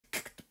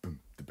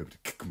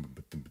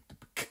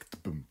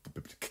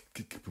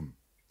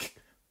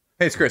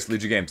Hey, it's Chris,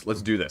 Liege Games.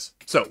 Let's do this.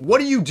 So, what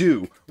do you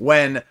do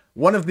when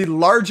one of the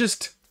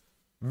largest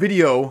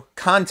video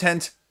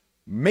content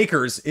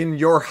makers in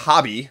your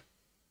hobby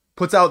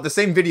puts out the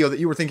same video that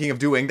you were thinking of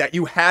doing that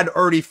you had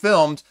already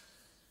filmed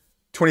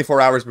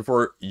 24 hours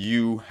before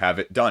you have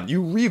it done?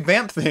 You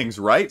revamp things,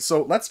 right?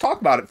 So, let's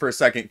talk about it for a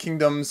second.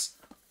 Kingdoms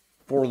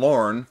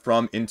Forlorn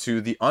from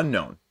Into the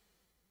Unknown.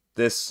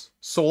 This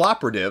soul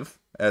operative,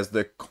 as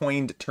the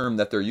coined term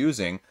that they're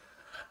using,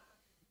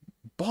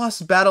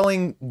 boss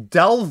battling,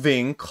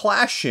 delving,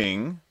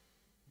 clashing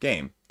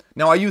game.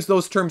 Now, I use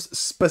those terms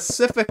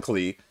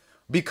specifically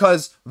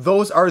because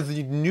those are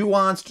the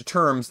nuanced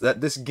terms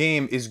that this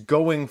game is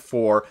going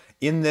for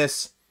in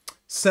this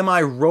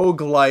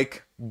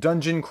semi-roguelike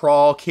dungeon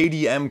crawl,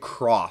 KDM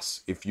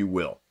cross, if you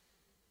will.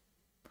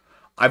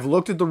 I've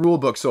looked at the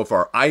rulebook so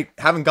far. I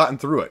haven't gotten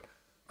through it.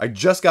 I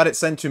just got it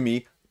sent to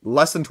me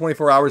less than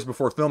 24 hours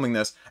before filming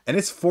this, and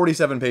it's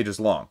 47 pages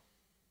long.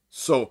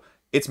 So,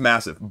 it's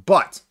massive.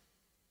 But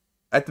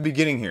at the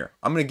beginning here,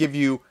 I'm going to give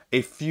you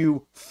a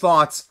few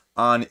thoughts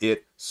on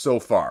it so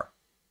far.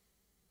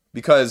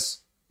 Because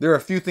there are a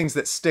few things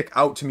that stick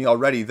out to me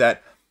already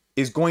that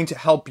is going to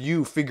help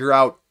you figure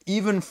out,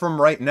 even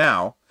from right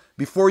now,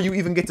 before you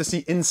even get to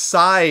see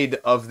inside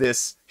of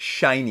this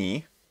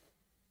shiny.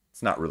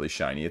 It's not really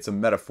shiny. It's a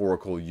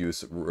metaphorical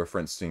use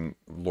referencing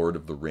Lord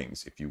of the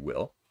Rings, if you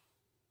will.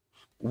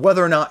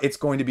 Whether or not it's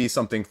going to be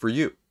something for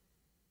you.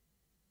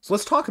 So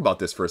let's talk about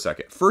this for a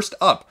second. First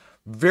up,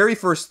 very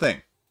first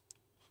thing.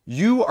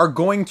 You are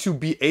going to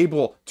be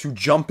able to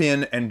jump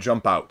in and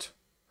jump out.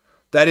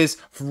 That is,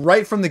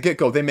 right from the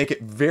get-go, they make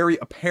it very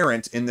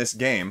apparent in this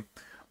game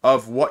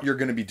of what you're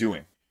going to be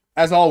doing.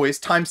 As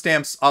always,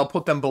 timestamps, I'll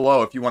put them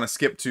below if you want to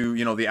skip to,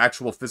 the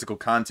actual physical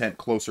content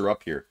closer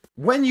up here.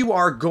 When you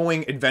are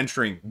going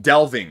adventuring,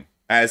 delving,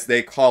 as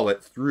they call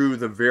it, through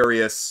the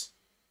various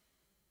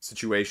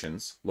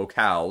situations,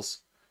 locales,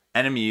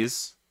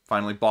 enemies,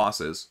 finally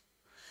bosses,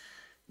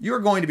 you're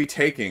going to be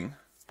taking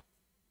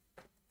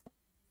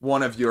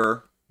one of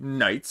your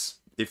knights,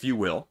 if you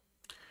will,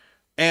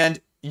 and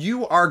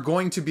you are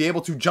going to be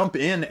able to jump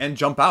in and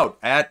jump out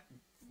at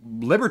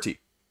liberty.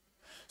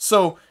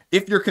 So,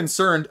 if you're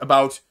concerned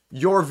about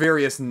your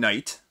various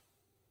knight,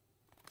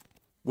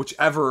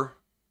 whichever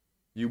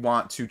you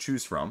want to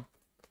choose from,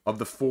 of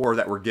the 4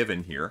 that were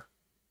given here,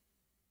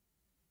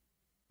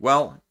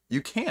 well,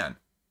 you can.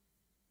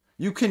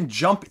 You can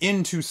jump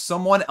into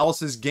someone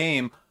else's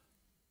game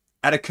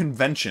at a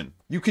convention.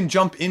 You can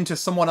jump into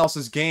someone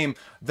else's game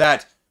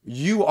that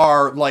you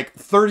are like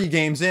 30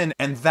 games in,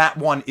 and that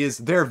one is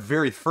their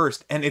very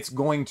first, and it's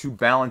going to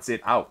balance it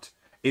out.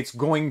 It's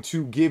going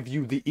to give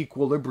you the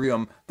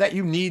equilibrium that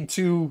you need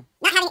to...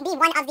 Not having it be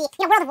one of the,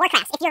 World of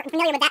Warcraft, if you're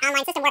familiar with that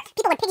online system where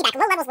people would piggyback,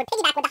 low levels would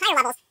piggyback with the higher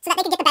levels so that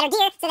they could get the better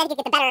gear, so that they could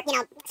get the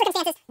better,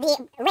 circumstances,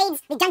 the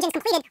raids, the dungeons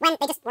completed when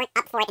they just weren't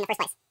up for it in the first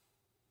place.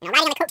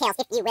 Riding on the coattails,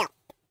 if you will.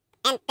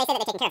 And they say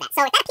that they're taking care of that.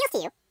 So if that appeals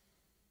to you...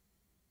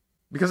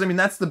 Because,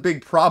 that's the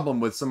big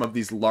problem with some of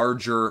these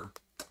larger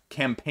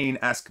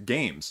campaign-esque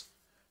games.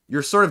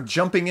 You're sort of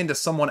jumping into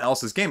someone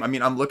else's game.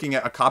 I'm looking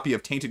at a copy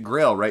of Tainted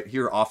Grail right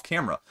here off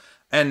camera.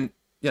 And,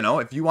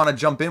 if you want to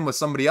jump in with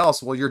somebody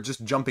else, well, you're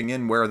just jumping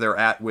in where they're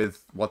at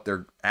with what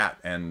they're at.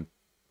 And,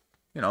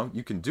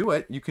 you can do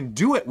it. You can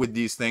do it with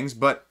these things,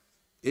 but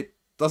it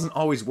doesn't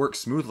always work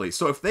smoothly.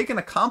 So if they can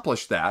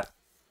accomplish that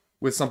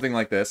with something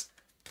like this,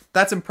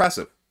 that's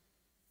impressive.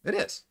 It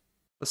is.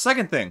 The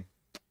second thing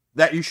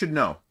that you should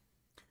know,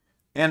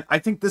 and I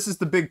think this is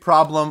the big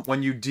problem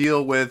when you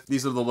deal with,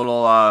 these are the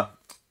little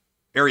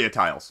area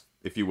tiles,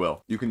 if you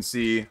will. You can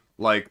see,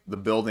 like, the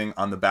building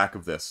on the back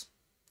of this.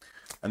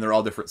 And they're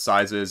all different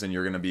sizes, and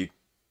you're going to be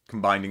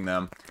combining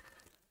them.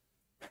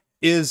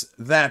 Is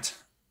that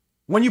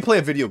when you play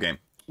a video game,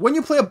 when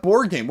you play a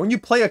board game, when you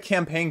play a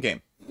campaign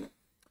game,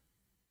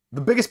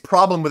 the biggest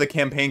problem with a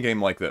campaign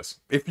game like this,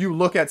 if you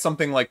look at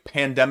something like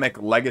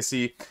Pandemic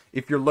Legacy,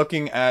 if you're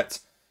looking at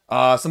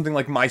something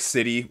like My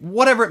City,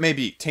 whatever it may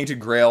be, Tainted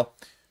Grail,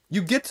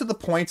 you get to the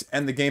point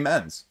and the game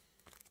ends.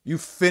 You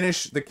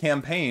finish the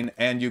campaign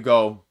and you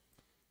go,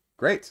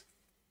 great,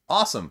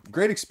 awesome,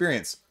 great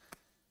experience.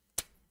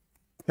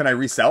 Can I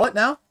resell it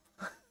now?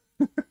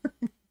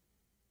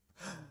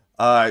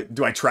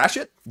 Do I trash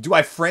it? Do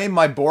I frame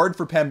my board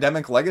for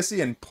Pandemic Legacy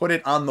and put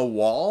it on the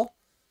wall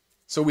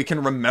so we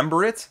can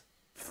remember it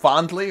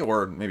fondly,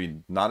 or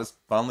maybe not as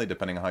fondly,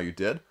 depending on how you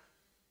did?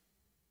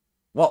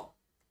 Well,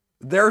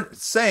 they're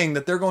saying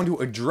that they're going to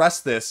address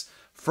this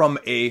from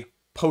a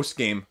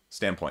post-game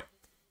standpoint.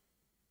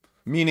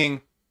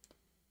 Meaning,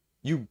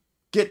 you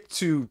get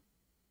to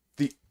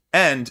the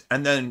end,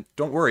 and then,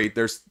 don't worry,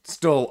 there's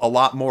still a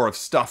lot more of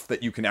stuff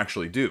that you can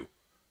actually do.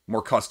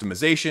 More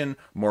customization,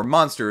 more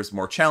monsters,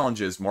 more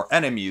challenges, more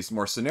enemies,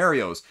 more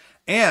scenarios.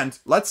 And,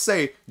 let's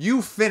say,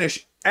 you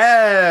finish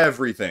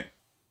everything.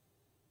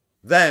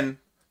 Then,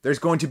 there's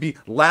going to be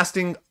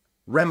lasting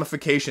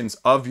ramifications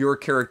of your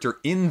character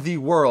in the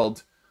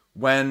world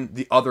when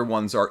the other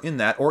ones are in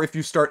that, or if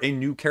you start a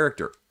new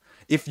character.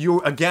 If you,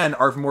 again,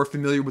 are more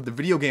familiar with the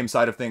video game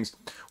side of things,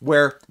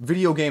 where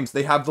video games,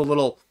 they have the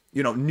little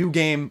you know, new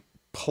game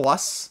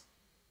plus.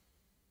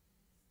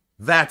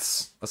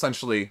 That's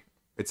essentially,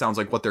 it sounds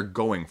like, what they're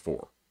going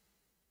for,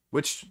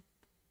 which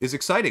is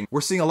exciting.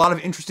 We're seeing a lot of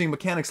interesting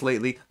mechanics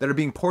lately that are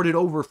being ported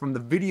over from the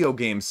video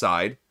game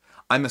side.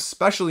 I'm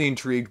especially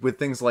intrigued with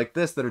things like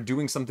this that are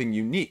doing something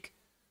unique.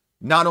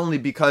 Not only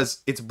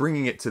because it's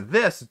bringing it to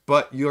this,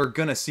 but you're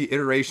going to see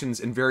iterations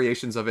and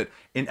variations of it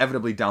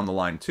inevitably down the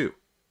line too.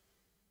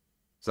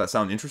 Does that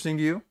sound interesting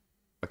to you?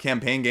 A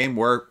campaign game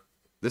where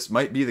this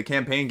might be the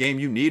campaign game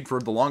you need for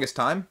the longest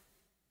time?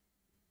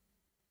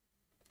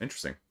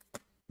 Interesting.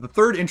 The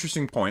third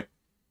interesting point,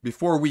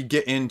 before we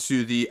get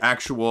into the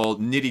actual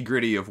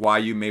nitty-gritty of why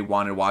you may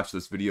want to watch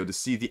this video to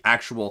see the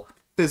actual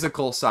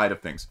physical side of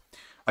things.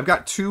 I've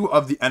got two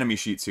of the enemy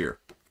sheets here.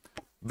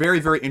 Very,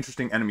 very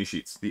interesting enemy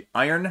sheets. The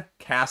Iron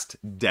Cast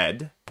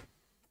Dead,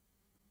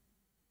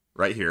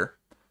 right here,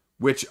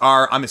 which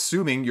are, I'm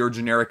assuming, your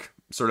generic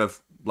sort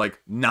of like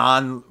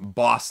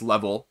non-boss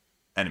level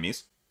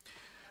enemies.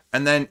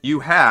 And then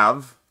you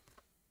have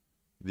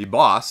the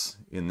boss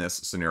in this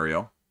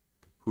scenario,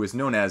 who is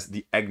known as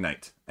the Egg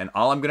Knight. And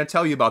all I'm going to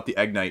tell you about the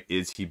Egg Knight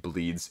is he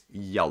bleeds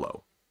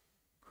yellow.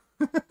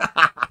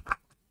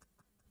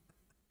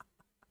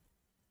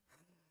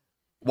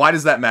 Why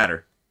does that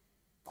matter?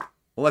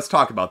 Well, let's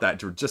talk about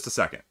that for just a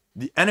second.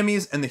 The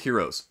enemies and the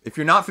heroes. If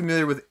you're not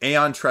familiar with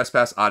Aeon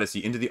Trespass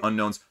Odyssey Into the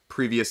Unknown's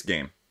previous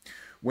game,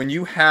 when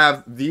you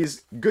have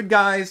these good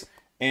guys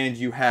and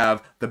you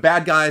have the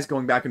bad guys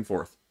going back and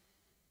forth,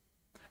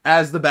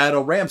 as the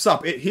battle ramps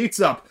up, it heats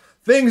up,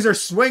 things are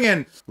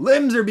swinging,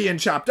 limbs are being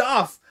chopped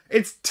off,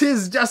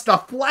 tis just a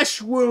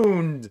flesh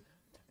wound,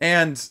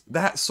 and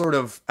that sort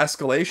of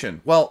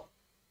escalation. Well,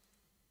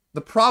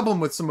 the problem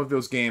with some of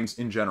those games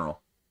in general,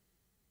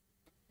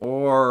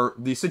 or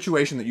the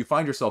situation that you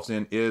find yourselves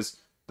in, is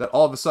that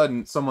all of a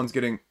sudden someone's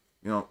getting,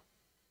 you know,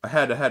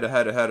 ahead,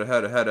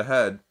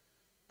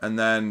 and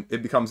then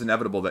it becomes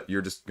inevitable that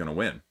you're just going to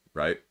win,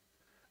 right?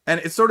 And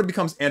it sort of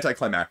becomes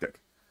anticlimactic.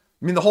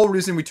 I mean, the whole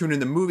reason we tune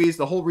into movies,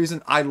 the whole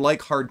reason I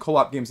like hard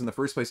co-op games in the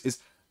first place is,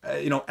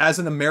 you know, as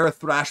an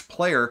Amerithrash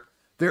player,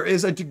 there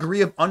is a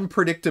degree of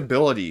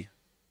unpredictability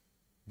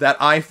that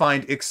I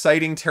find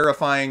exciting,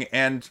 terrifying,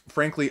 and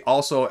frankly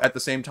also at the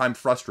same time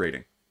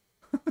frustrating.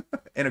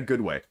 In a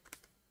good way.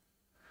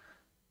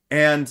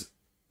 And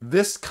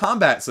this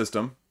combat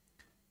system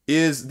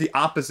is the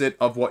opposite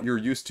of what you're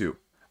used to.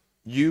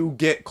 You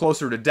get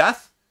closer to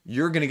death,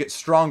 you're going to get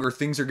stronger,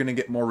 things are going to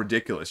get more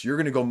ridiculous. You're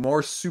going to go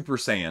more Super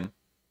Saiyan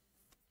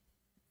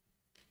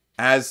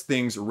as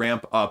things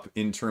ramp up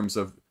in terms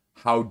of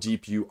how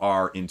deep you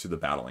are into the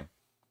battling.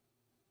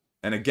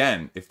 And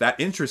again, if that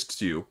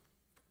interests you,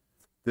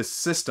 this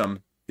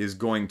system is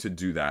going to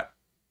do that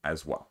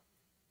as well.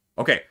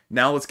 Okay,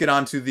 now let's get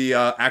on to the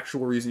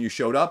actual reason you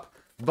showed up.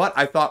 But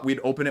I thought we'd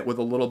open it with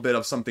a little bit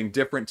of something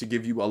different to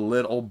give you a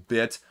little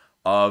bit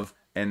of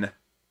an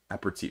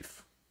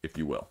aperitif, if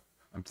you will.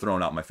 I'm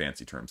throwing out my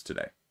fancy terms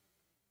today.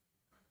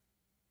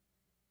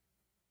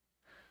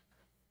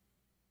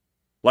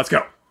 Let's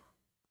go.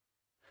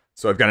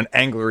 So I've got an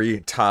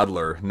angry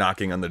toddler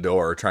knocking on the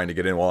door trying to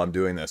get in while I'm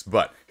doing this.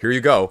 But here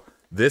you go.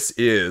 This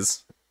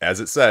is,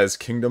 as it says,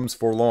 Kingdoms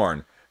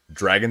Forlorn.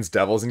 Dragons,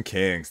 Devils, and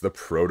Kings, the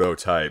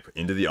prototype,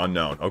 Into the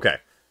Unknown. Okay,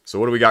 so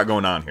what do we got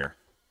going on here?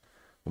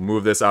 We'll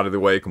move this out of the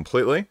way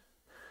completely.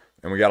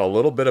 And we got a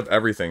little bit of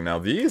everything. Now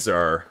these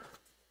are...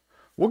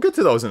 We'll get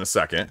to those in a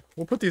second.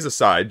 We'll put these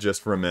aside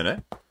just for a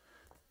minute.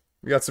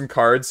 We got some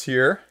cards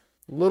here.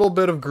 A little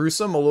bit of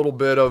gruesome, a little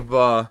bit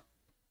of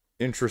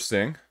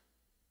interesting.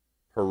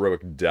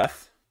 Heroic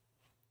death.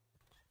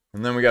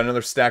 And then we got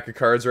another stack of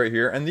cards right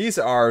here. And these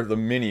are the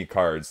mini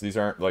cards. These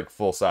aren't like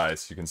full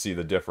size. You can see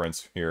the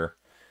difference here.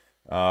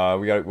 What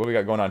we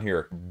got going on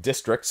here?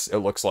 Districts, it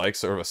looks like,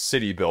 sort of a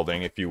city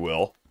building, if you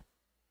will.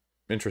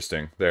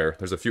 Interesting.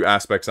 There's a few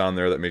aspects on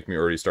there that make me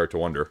already start to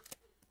wonder.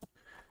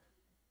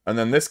 And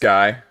then this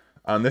guy,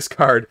 on this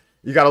card,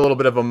 you got a little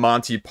bit of a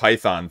Monty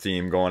Python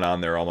theme going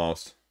on there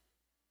almost.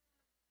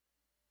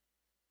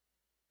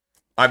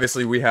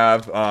 Obviously, we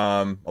have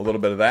a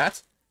little bit of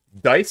that.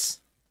 Dice,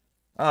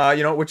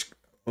 you know, which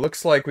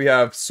looks like we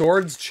have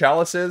swords,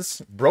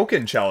 chalices,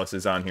 broken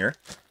chalices on here.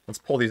 Let's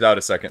pull these out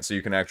a second so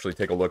you can actually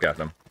take a look at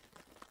them.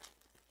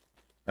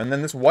 And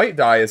then this white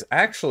die is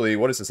actually,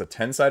 what is this, a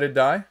 10-sided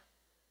die?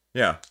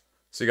 Yeah.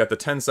 So you got the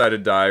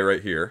 10-sided die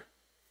right here.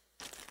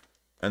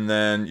 And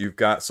then you've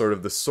got sort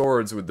of the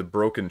swords with the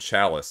broken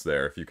chalice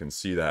there, if you can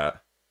see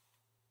that.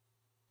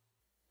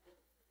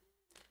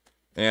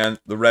 And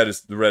the red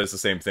is the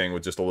same thing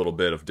with just a little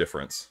bit of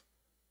difference.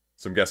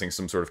 So I'm guessing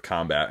some sort of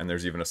combat, and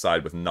there's even a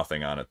side with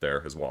nothing on it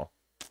there as well.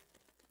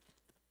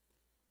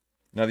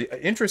 Now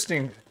the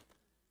interesting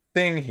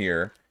thing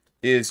here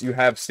is you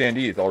have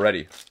standees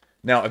already.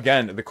 Now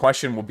again, the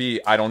question will be,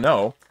 I don't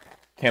know,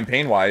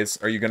 campaign-wise,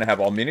 are you going to have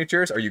all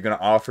miniatures? Are you going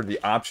to offer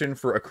the option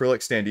for acrylic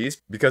standees?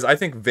 Because I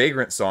think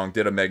Vagrant Song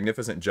did a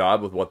magnificent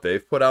job with what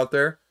they've put out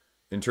there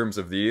in terms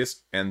of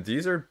these, and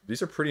these are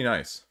pretty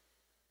nice.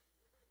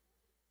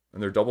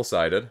 And they're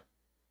double-sided.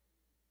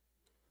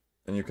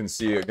 And you can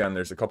see, again,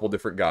 there's a couple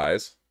different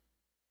guys.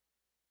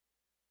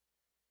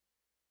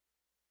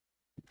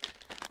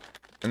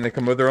 And they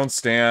come with their own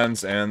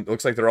stands, and it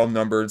looks like they're all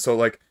numbered. So,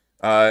 like,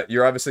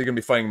 you're obviously going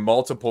to be fighting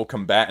multiple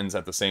combatants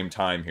at the same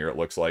time here, it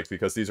looks like,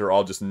 because these are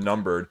all just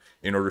numbered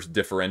in order to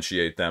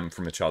differentiate them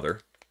from each other.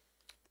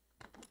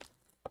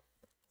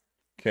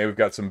 Okay, we've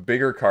got some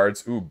bigger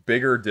cards. Ooh,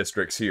 bigger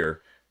districts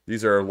here.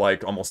 These are,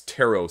 like, almost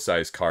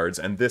tarot-sized cards,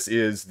 and this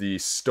is the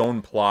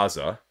Stone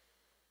Plaza.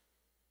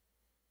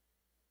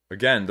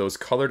 Again, those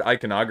colored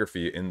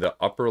iconography in the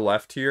upper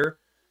left here,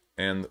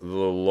 and the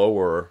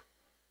lower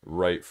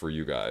right for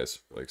you guys,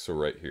 like so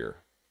right here.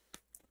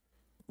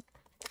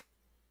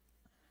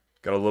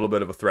 Got a little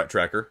bit of a threat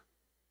tracker,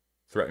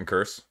 threat and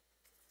curse.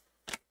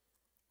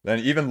 Then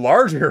even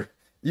larger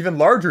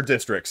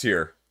districts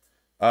here.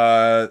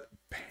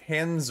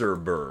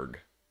 Panzerberg.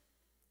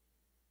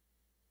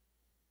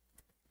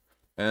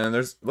 And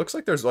looks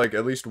like there's like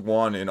at least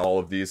one in all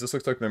of these. This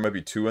looks like there might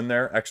be two in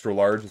there. Extra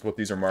large is what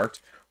these are marked.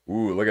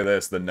 Ooh, look at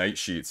this, the night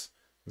sheets.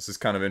 This is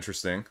kind of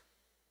interesting.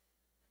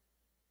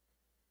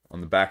 On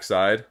the back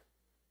side,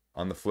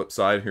 on the flip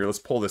side. Here, let's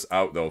pull this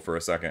out, though, for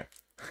a second.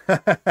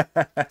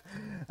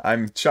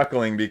 I'm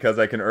chuckling because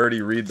I can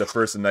already read the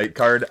first night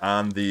card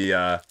on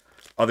the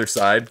other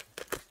side.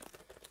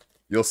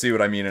 You'll see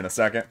what I mean in a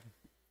second.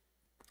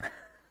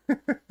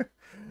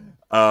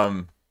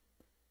 Yeah,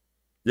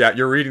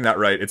 you're reading that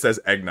right. It says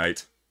Egg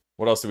Knight.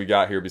 What else do we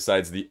got here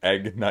besides the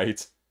Egg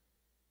Knight?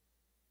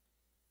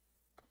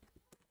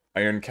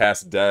 Iron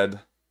Cast Dead.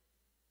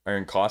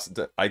 Iron Cost,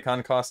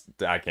 Icon Cost,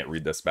 I can't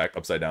read this back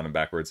upside down and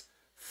backwards.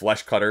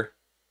 Flesh Cutter.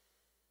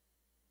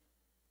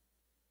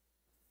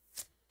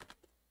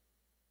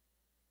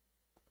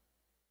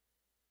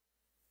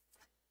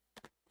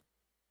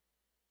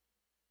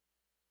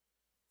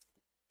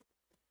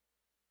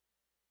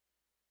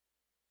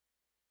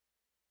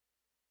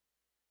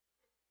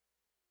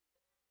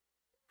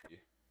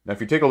 Now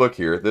if you take a look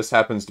here, this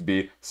happens to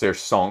be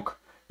Serçonc.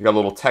 You got a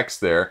little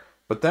text there,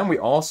 but then we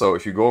also,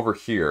 if you go over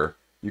here,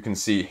 you can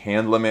see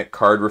hand limit,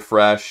 card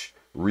refresh,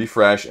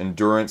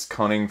 endurance,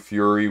 cunning,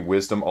 fury,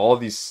 wisdom, all of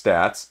these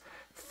stats.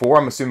 4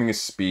 I'm assuming is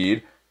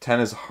speed,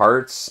 10 is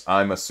hearts,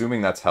 I'm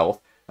assuming that's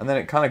health, and then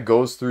it kind of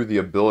goes through the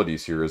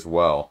abilities here as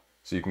well.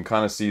 So you can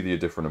kind of see the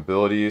different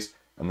abilities,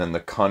 and then the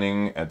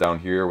cunning down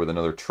here with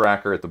another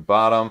tracker at the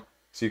bottom.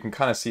 So you can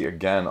kind of see,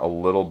 again, a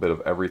little bit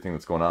of everything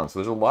that's going on. So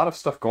there's a lot of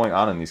stuff going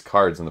on in these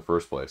cards in the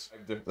first place.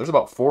 There's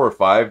about 4 or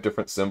 5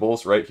 different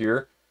symbols right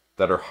here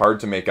that are hard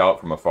to make out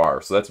from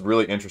afar. So that's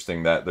really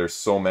interesting that there's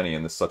so many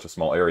in such a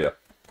small area.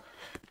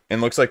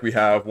 And looks like we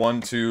have 1,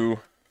 2,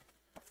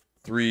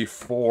 3,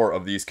 4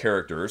 of these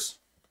characters.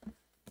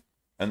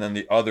 And then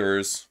the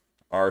others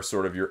are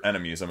sort of your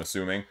enemies, I'm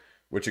assuming.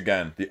 Which,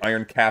 again, the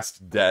Iron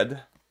Cast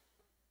Dead.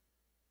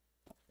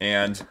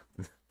 And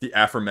the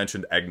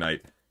aforementioned Egg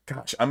Knight.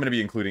 Gosh, I'm going to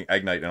be including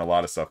Egg Knight in a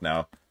lot of stuff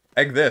now.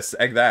 Egg this,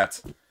 egg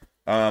that.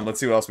 Let's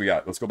see what else we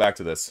got. Let's go back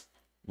to this.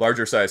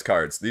 Larger size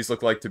cards. These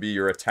look like to be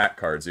your attack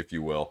cards, if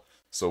you will.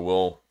 So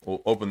we'll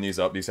open these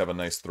up. These have a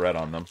nice thread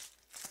on them.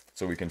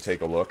 So we can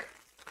take a look.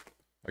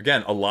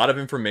 Again, a lot of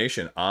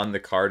information on the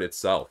card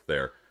itself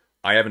there.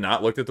 I have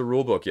not looked at the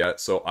rulebook yet,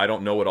 so I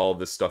don't know what all of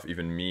this stuff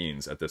even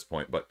means at this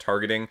point. But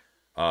targeting,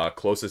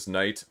 closest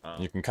knight,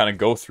 you can kind of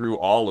go through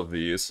all of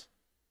these.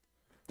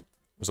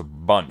 There's a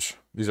bunch.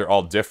 These are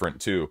all different,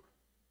 too.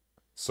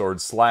 Sword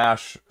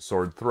slash,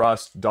 sword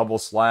thrust, double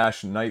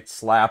slash, knight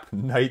slap,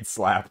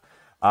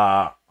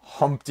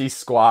 Humpty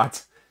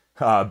squat,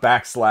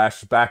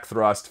 backslash, back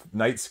thrust,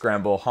 knight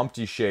scramble,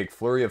 Humpty shake,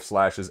 flurry of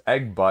slashes,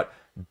 egg butt,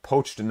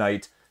 poached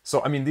knight.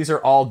 So, I mean, these are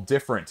all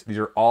different. These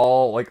are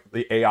all, like,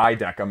 the AI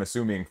deck, I'm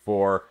assuming,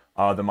 for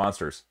the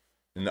monsters.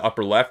 In the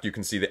upper left, you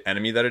can see the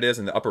enemy that it is.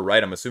 In the upper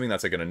right, I'm assuming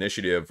that's like an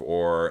initiative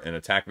or an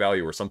attack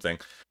value or something.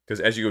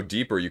 Because as you go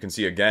deeper, you can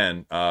see,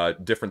 again,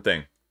 different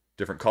thing.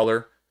 Different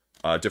color,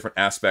 different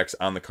aspects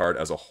on the card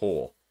as a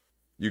whole.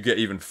 You get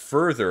even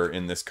further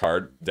in this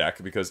card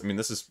deck because, I mean,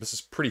 this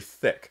is pretty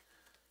thick.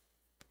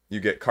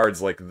 You get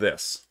cards like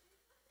this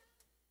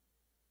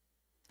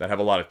that have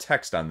a lot of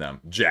text on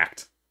them.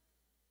 Jacked.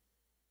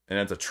 And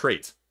it's a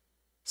trait.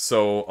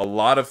 So a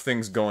lot of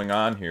things going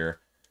on here.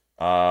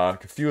 A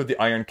few of the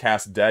Iron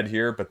Cast Dead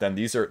here, but then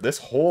this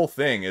whole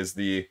thing is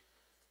the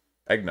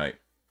Egg Knight.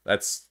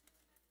 That's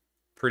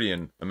pretty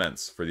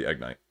immense for the Egg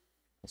Knight.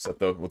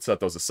 We'll set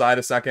those aside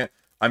a second.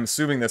 I'm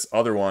assuming this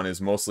other one is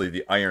mostly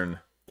the Iron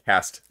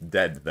Cast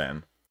Dead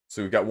then.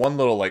 So we've got one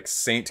little like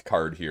Saint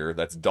card here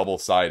that's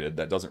double-sided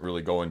that doesn't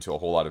really go into a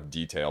whole lot of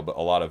detail, but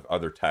a lot of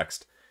other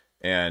text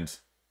and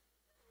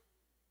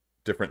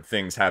different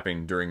things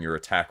happening during your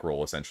attack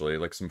roll, essentially,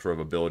 like some sort of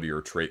ability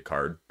or trait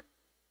card.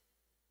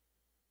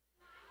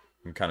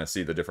 You can kind of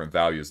see the different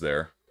values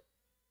there.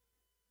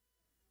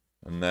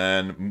 And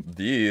then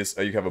these,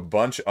 you have a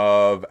bunch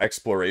of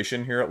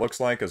exploration here, it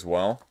looks like, as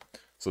well.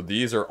 So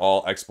these are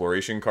all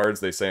exploration cards,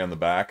 they say on the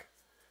back.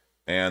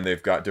 And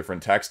they've got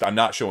different text. I'm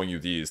not showing you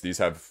these. These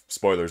have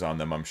spoilers on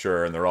them, I'm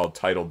sure, and they're all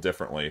titled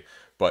differently.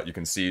 but you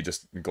can see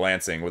just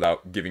glancing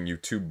without giving you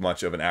too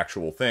much of an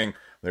actual thing.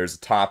 There's a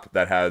top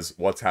that has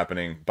what's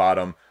happening,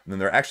 bottom, and then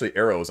there are actually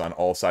arrows on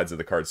all sides of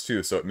the cards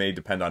too, so it may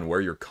depend on where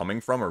you're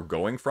coming from or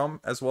going from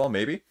as well,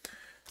 maybe.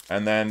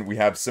 And then we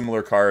have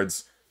similar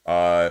cards.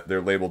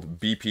 They're labeled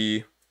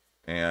BP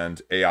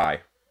and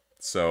AI.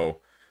 So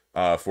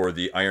for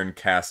the Iron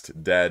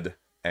Cast Dead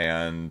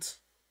and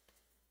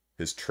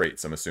his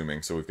traits, I'm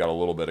assuming. So we've got a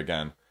little bit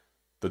again.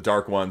 The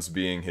dark ones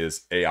being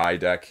his AI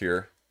deck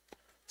here.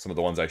 Some of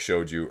the ones I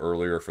showed you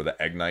earlier for the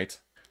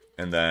Ignite.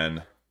 And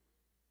then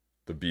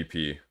the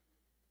BP.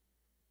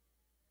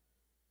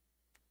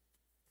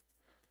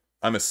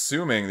 I'm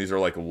assuming these are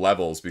like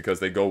levels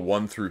because they go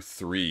 1 through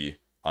 3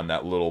 on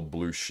that little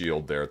blue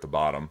shield there at the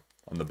bottom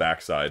on the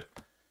back side.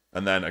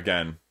 And then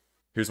again,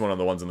 here's one of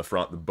the ones in the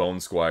front, the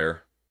Bone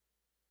Squire.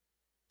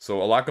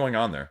 So a lot going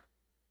on there.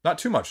 Not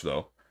too much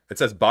though. It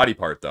says body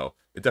part though.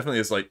 It definitely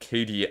is like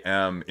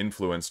KDM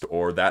influenced,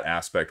 or that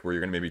aspect where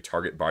you're going to maybe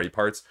target body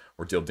parts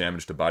or deal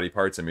damage to body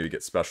parts and maybe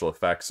get special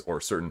effects or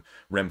certain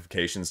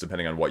ramifications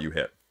depending on what you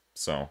hit.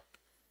 So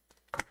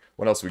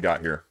what else we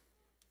got here?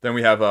 Then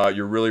we have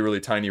your really,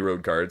 really tiny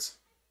road cards.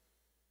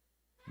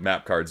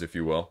 Map cards, if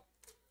you will.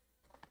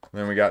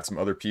 And then we got some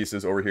other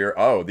pieces over here.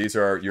 Oh, these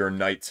are your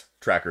knight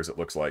trackers, it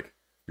looks like.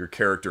 Your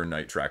character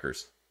knight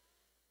trackers.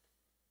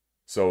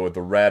 So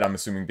the red, I'm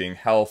assuming, being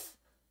health.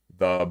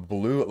 The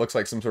blue, it looks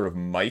like some sort of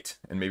might.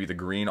 And maybe the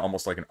green,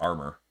 almost like an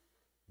armor.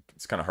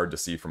 It's kind of hard to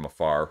see from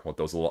afar what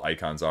those little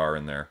icons are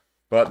in there.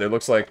 But it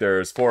looks like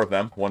there's 4 of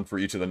them. 1 for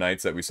each of the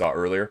knights that we saw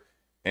earlier.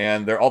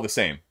 And they're all the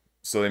same.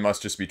 So they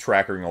must just be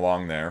tracking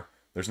along there.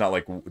 There's not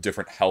like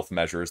different health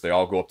measures. They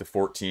all go up to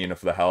 14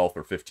 for the health,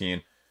 or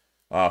 15.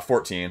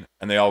 14,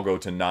 and they all go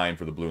to 9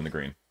 for the blue and the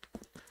green.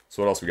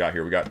 So what else we got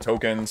here? We got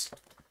tokens,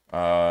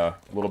 a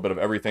little bit of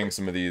everything.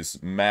 Some of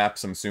these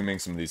maps, I'm assuming,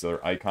 some of these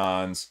other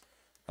icons.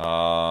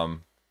 Not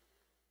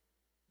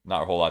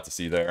a whole lot to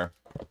see there.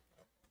 And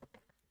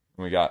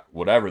we got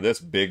whatever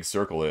this big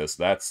circle is.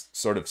 That's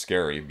sort of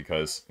scary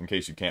because in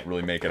case you can't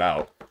really make it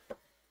out,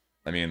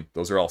 I mean,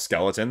 those are all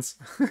skeletons.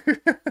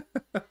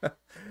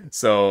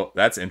 So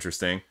that's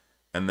interesting.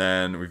 And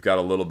then we've got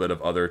a little bit of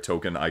other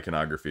token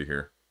iconography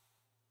here.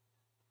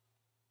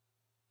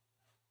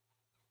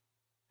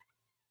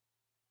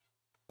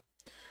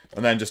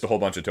 And then just a whole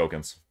bunch of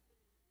tokens.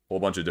 Whole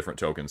bunch of different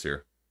tokens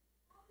here.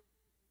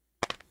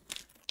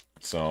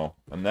 So,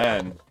 and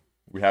then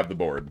we have the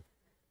board.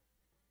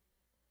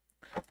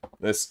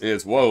 This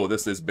is, whoa,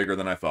 this is bigger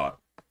than I thought.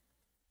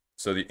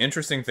 So the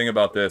interesting thing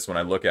about this, when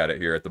I look at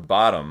it here, at the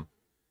bottom,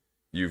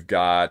 you've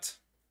got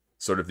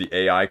sort of the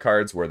AI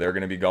cards where they're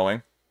going to be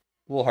going.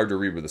 A little hard to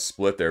read with the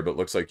split there, but it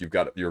looks like you've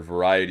got your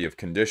variety of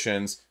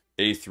conditions.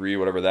 A3,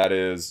 whatever that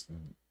is.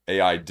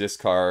 AI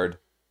discard.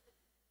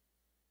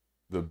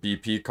 The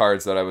BP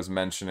cards that I was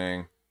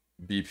mentioning,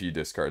 BP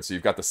discard. So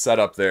you've got the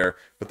setup there,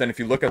 but then if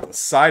you look at the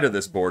side of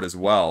this board as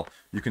well,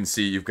 you can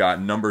see you've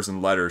got numbers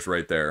and letters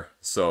right there.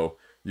 So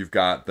you've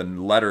got the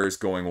letters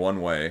going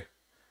one way,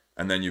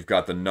 and then you've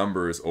got the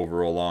numbers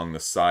over along the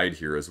side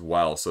here as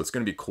well. So it's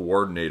going to be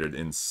coordinated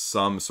in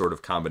some sort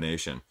of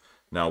combination.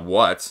 Now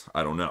what?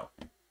 I don't know.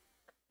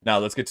 Now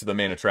let's get to the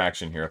main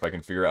attraction here, if I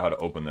can figure out how to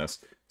open this.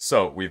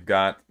 So we've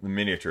got the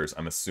miniatures,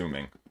 I'm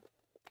assuming.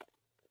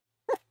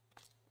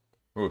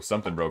 Ooh,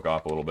 something broke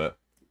off a little bit.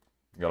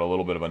 Got a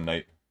little bit of a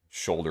knight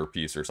shoulder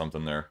piece or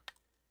something there.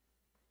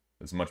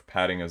 As much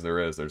padding as there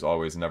is, there's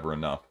always never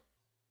enough.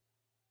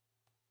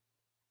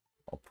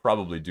 I'll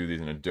probably do these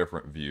in a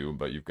different view,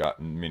 but you've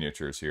got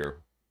miniatures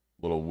here.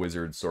 Little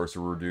wizard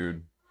sorcerer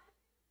dude.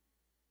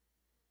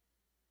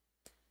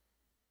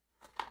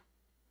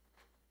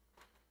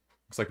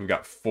 Looks like we've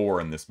got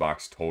 4 in this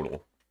box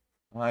total.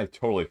 I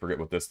totally forget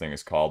what this thing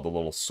is called. The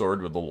little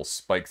sword with the little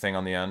spike thing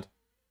on the end.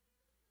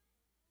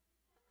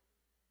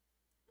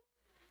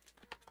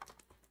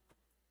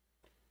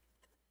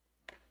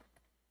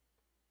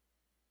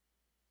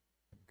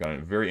 Got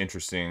a very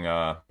interesting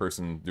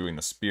person doing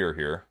the spear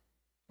here.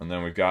 And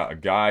then we've got a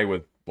guy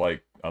with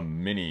like a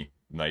mini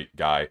knight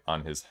guy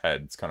on his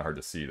head. It's kind of hard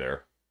to see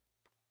there.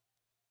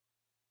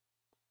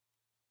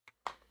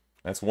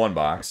 That's one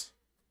box.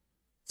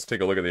 Let's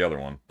take a look at the other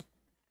one.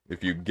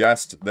 If you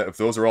guessed that if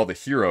those are all the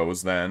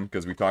heroes then,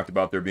 because we talked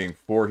about there being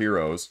 4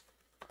 heroes.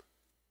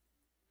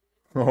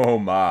 Oh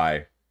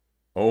my.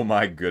 Oh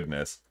my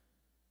goodness.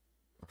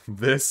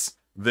 This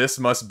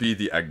must be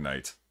the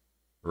Ignite.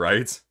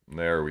 Right?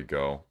 There we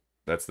go.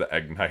 That's the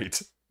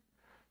Ignite.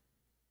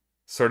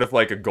 Sort of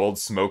like a gold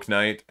smoke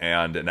knight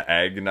and an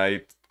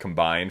Ignite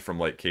combined from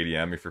like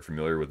KDM, if you're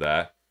familiar with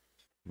that.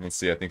 Let's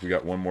see, I think we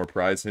got one more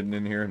prize hidden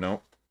in here.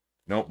 Nope.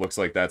 Nope, looks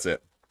like that's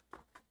it.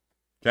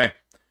 Okay.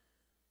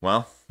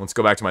 Well, let's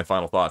go back to my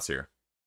final thoughts here.